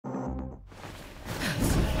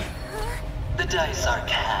dice are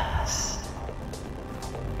cast.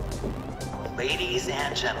 Ladies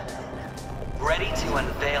and gentlemen, ready to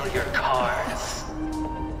unveil your cards.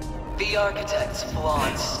 The Architect's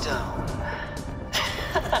flawed stone.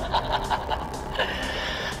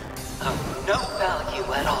 Of no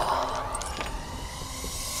value at all.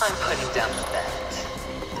 I'm putting down the bet.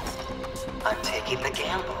 I'm taking the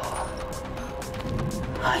gamble.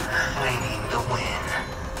 I'm claiming the win.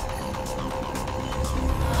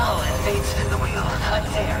 Oh, and fate spin the wheel. A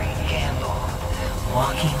daring gamble.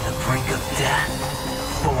 Walking the brink of death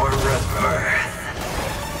for rebirth.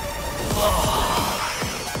 Oh,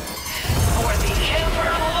 for the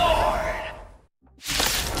Emperor Lord!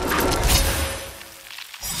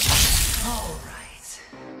 Alright.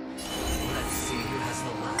 Let's see who has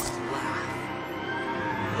the last laugh.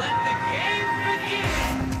 Let the game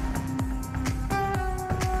begin!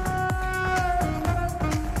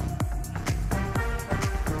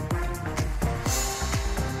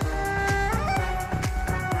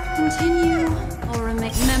 Continue, or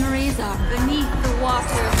remake memories are beneath the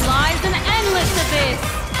waters lies an endless abyss.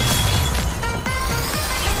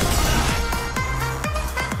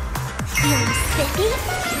 Feeling sticky?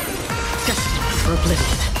 Destined for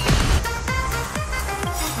oblivion.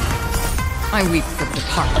 I weep for the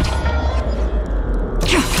departed.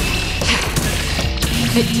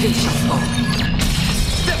 It too shall fall.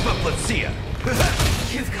 Step up, let's see ya!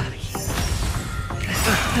 You've got it.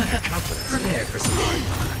 Confidence. Prepare for some hard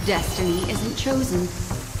times. Destiny isn't chosen.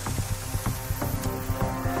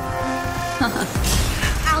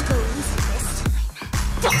 I'll go easy this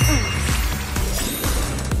time.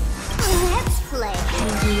 Let's play. Can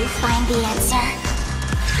you find the answer?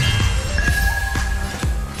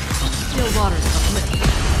 Still waters uplifted.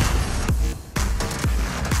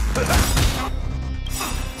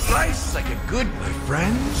 Life's like a good, my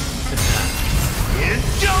friends.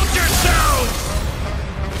 Indulge yourselves!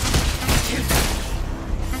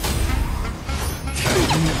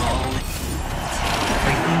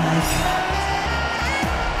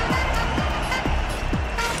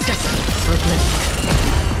 Destined for oblivion.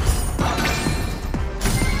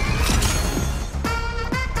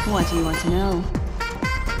 What do you want to know?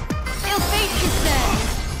 Ill fate descends.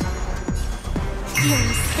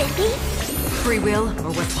 Feeling sticky? Free will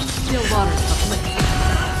or what's one? Still waters uplifted.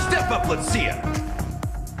 Step up, let's see ya!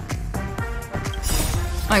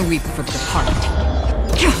 I weep for the departed.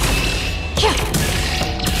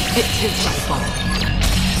 It too shall fall.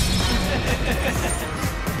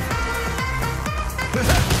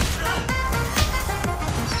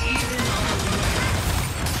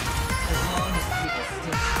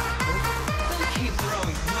 Keep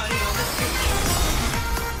throwing money on the table.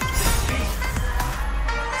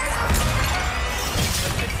 The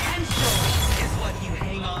potential is what you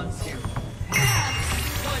hang on to. That's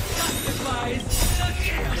what justifies the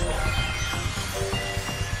gamble.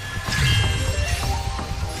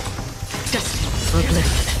 Destined for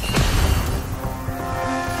oblivion.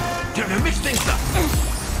 Time to mix things up!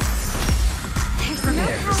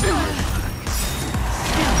 Prepare for some hard times.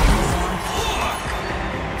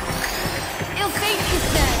 Ill fate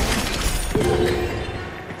descends.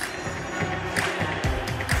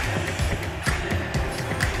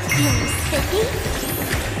 Feeling sticky?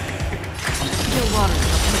 Still waters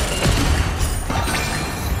uplifted.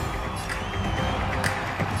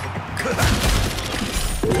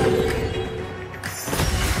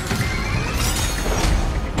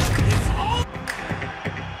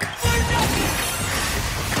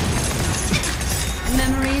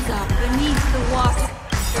 Memories are beneath the water.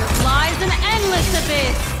 There lies an endless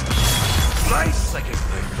abyss. Life's like a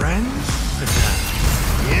good, friends.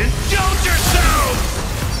 Indulge yourselves!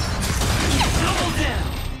 Double down.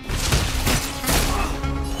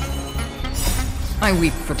 I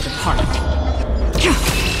weep for the departed.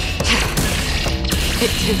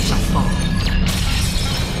 It too shall fall.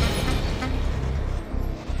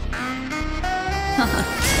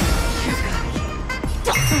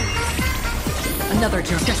 Another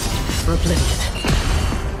journey destined for oblivion.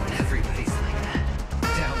 Everybody's like that.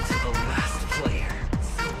 Down to the last player.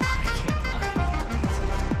 So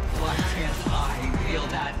why can't I feel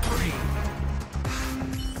that free?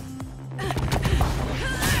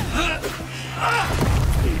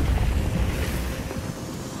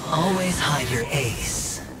 Always hide your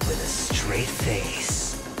ace with a straight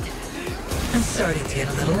face. I'm starting to get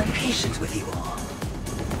a little impatient with you all.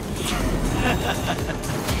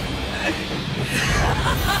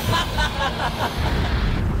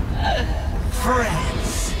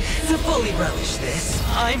 Friends, to fully relish this,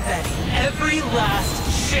 I'm betting every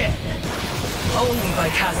last shit. Only by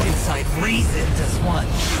casting aside reason does one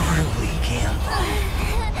truly gamble.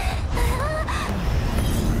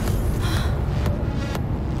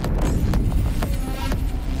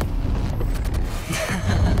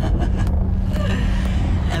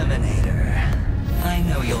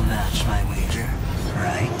 match my wager,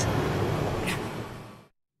 right?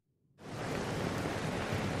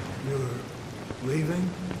 You're leaving?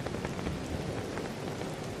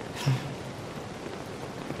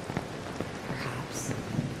 Perhaps.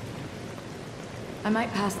 I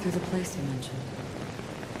might pass through the place you mentioned.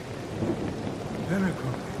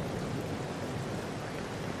 Pinnacle.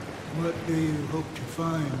 What do you hope to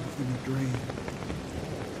find in a dream?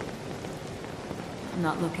 I'm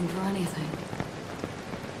not looking for anything.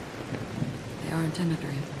 They aren't in a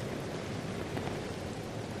dream.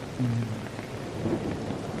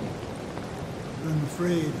 I'm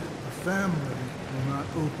afraid the family will not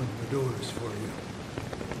open the doors for you.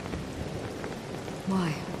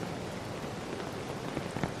 Why?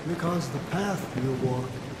 Because the path you walk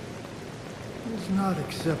is not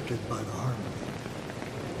accepted by the Harmony.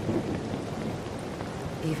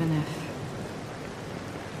 Even if...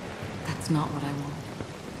 that's not what I want.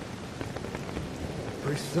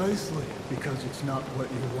 Precisely because it's not what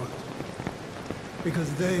you want.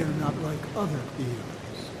 Because they are not like other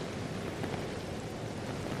eons.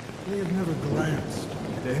 They have never glanced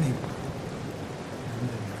at anyone. And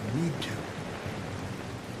they never need to.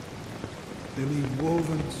 They leave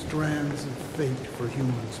woven strands of fate for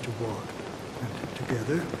humans to walk. And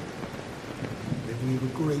together, they weave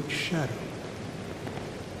a great shadow.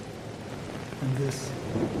 And this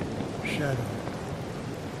shadow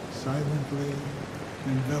silently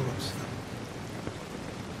envelops them.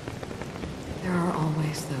 There are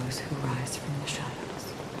always those who rise from the shadows.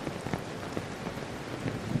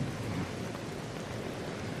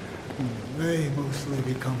 They mostly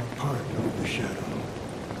become a part of the shadow.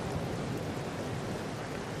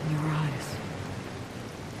 In your eyes,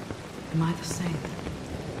 am I the same?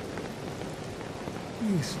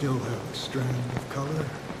 You still have a strand of color.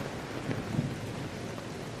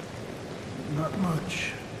 Not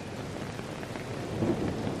much.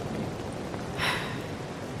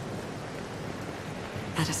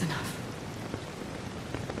 That is enough.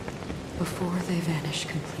 Before they vanish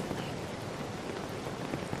completely,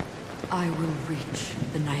 I will reach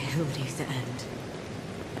the Nihility's end.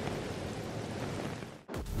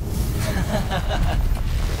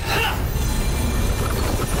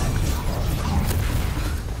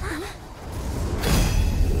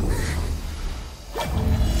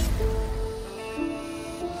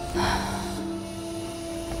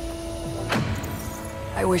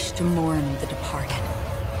 I wish to mourn the departed,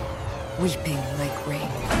 weeping like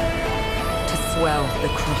rain, to swell the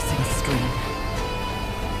crossing stream.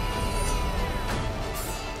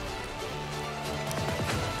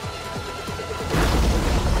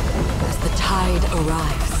 As the tide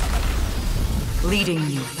arrives, leading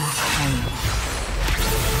you back home.